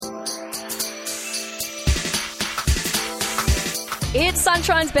It's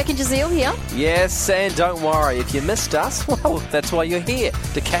Sunshine's Beck and Jazeel here. Yes, and don't worry, if you missed us, well, that's why you're here,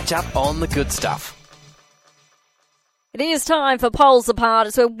 to catch up on the good stuff. It is time for Polls Apart.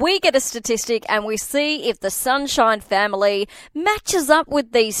 It's where we get a statistic and we see if the Sunshine family matches up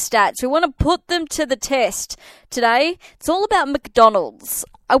with these stats. We want to put them to the test. Today, it's all about McDonald's.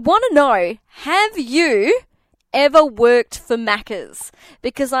 I want to know, have you ever worked for Maccas?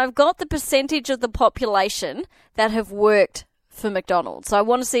 Because I've got the percentage of the population that have worked for McDonald's. So I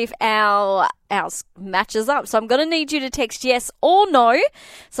want to see if ours matches up. So I'm going to need you to text yes or no.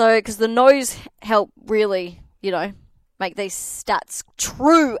 So, because the no's help really, make these stats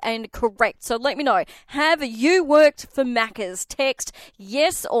true and correct. So let me know. Have you worked for Maccas? Text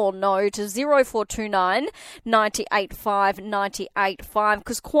yes or no to 0429 985 985,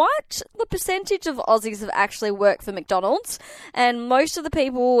 because quite the percentage of Aussies have actually worked for McDonald's, and most of the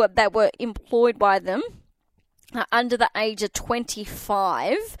people that were employed by them are under the age of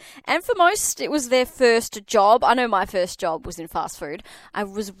 25, and for most it was their first job. I know my first job was in fast food. I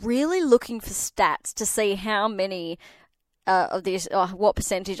was really looking for stats to see how many what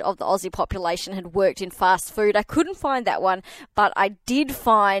percentage of the Aussie population had worked in fast food. I couldn't find that one, but I did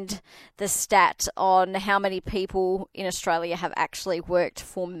find the stat on how many people in Australia have actually worked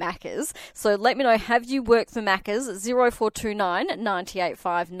for Maccas. So let me know, have you worked for Maccas? 0429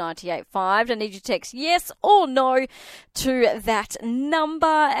 985 985. I need you to text yes or no to that number.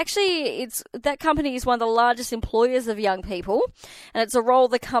 Actually, that company is one of the largest employers of young people, and it's a role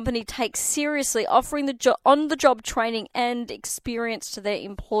the company takes seriously, offering the on-the-job training and experience to their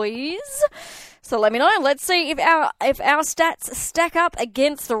employees. So let me know. Let's see if our stats stack up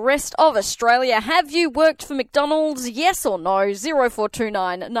against the rest of Australia. Have you worked for McDonald's? Yes or no?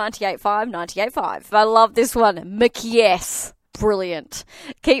 0429 985 985. I love this one. McYes. Brilliant.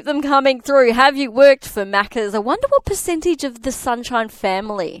 Keep them coming through. Have you worked for Maccas? I wonder what percentage of the Sunshine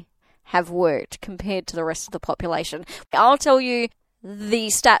family have worked compared to the rest of the population. I'll tell you the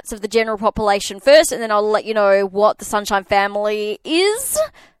stats of the general population first, and then I'll let you know what the Sunshine family is.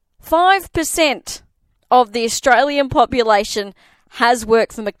 5% of the Australian population has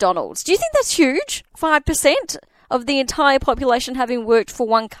worked for McDonald's. Do you think that's huge? 5% of the entire population having worked for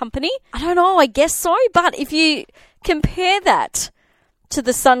one company? I don't know, I guess so. But if you compare that to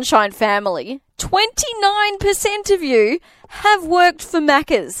the Sunshine family, 29% of you have worked for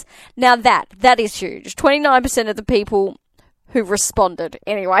Maccas. Now that is huge. 29% of the people who responded,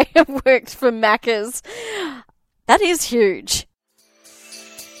 anyway, have worked for Maccas. That is huge.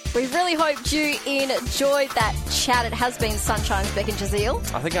 We really hoped you enjoyed that chat. It has been Sunshine's Beck and Jazeel.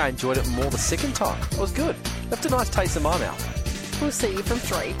 I think I enjoyed it more the second time. It was good. Left a nice taste in my mouth. We'll see you from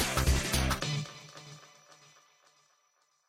 3.